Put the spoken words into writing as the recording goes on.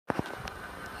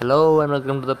Hello and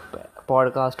welcome to the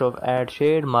podcast of Ad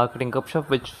Shade Marketing Cupshop,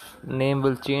 which name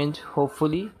will change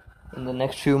hopefully in the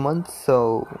next few months.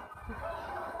 So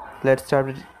let's start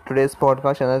with today's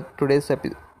podcast. And today's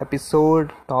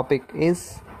episode topic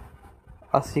is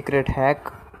a secret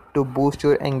hack to boost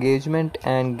your engagement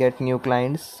and get new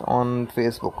clients on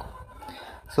Facebook.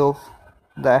 So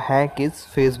the hack is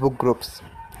Facebook groups.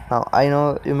 Now I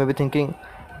know you may be thinking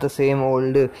the same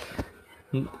old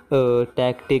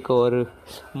tactic or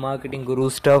marketing guru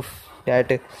stuff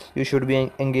that you should be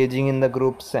engaging in the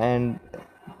groups and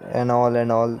all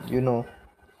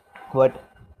but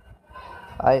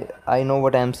I know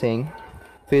what I'm saying.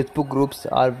 Facebook groups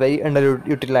are very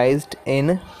underutilized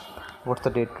in what's the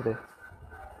date today,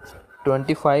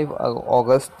 25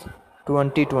 August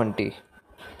 2020.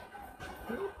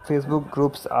 Facebook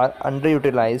groups are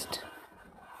underutilized.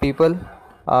 People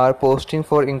are posting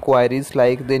for inquiries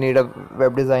like they need a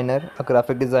web designer, a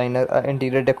graphic designer, an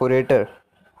interior decorator,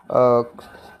 a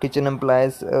kitchen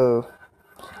employees,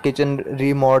 kitchen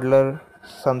remodeler,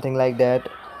 something like that.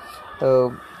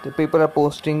 The people are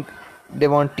posting, they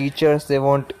want teachers, they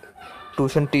want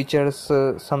tuition teachers,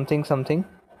 something,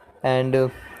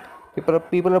 and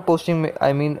people are posting,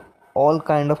 I mean, all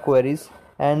kind of queries,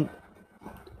 and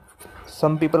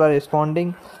some people are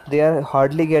responding. They are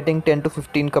hardly getting 10 to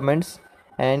 15 comments,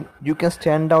 and you can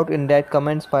stand out in that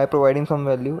comments by providing some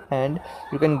value, and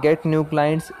you can get new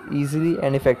clients easily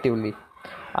and effectively.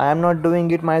 I am not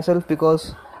doing it myself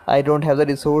because I don't have the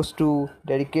resource to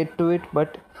dedicate to it,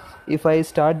 but if I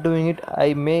start doing it,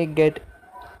 I may get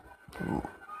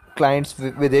clients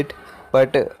with it.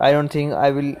 But I don't think I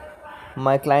will.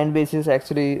 My client base is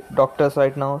actually doctors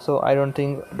right now, so I don't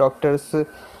think doctors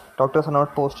are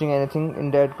not posting anything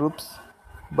in that groups.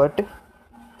 But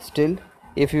still,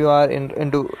 if you are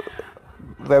into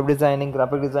web designing,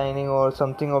 graphic designing, or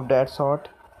something of that sort,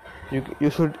 you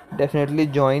should definitely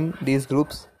join these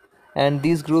groups. And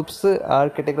these groups are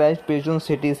categorized based on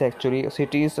cities, actually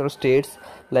cities or states.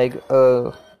 Like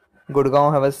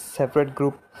Gurgaon have a separate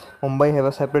group, Mumbai have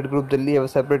a separate group, Delhi have a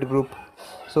separate group.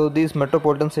 So these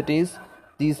metropolitan cities,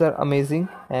 these are amazing,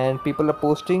 and people are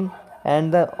posting,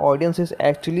 and the audience is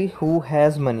actually who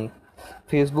has money.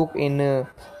 Facebook in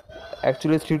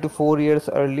actually 3 to 4 years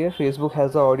earlier, Facebook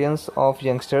has the audience of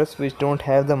youngsters which don't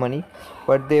have the money,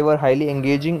 but they were highly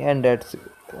engaging, and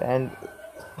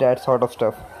that sort of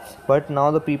stuff. But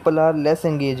now the people are less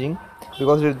engaging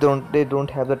because they don't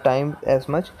have the time as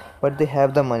much, but they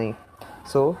have the money.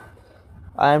 So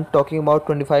I am talking about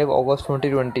 25 August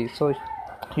 2020. So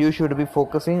you should be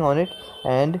focusing on it,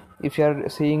 and if you are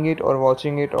seeing it or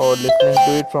watching it or listening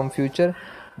to it from future,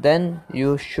 then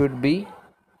you should be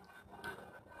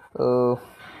uh,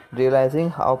 realizing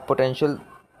how potential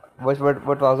what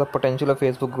was the potential of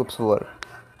Facebook groups were.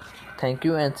 Thank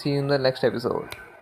you, and see you in the next episode.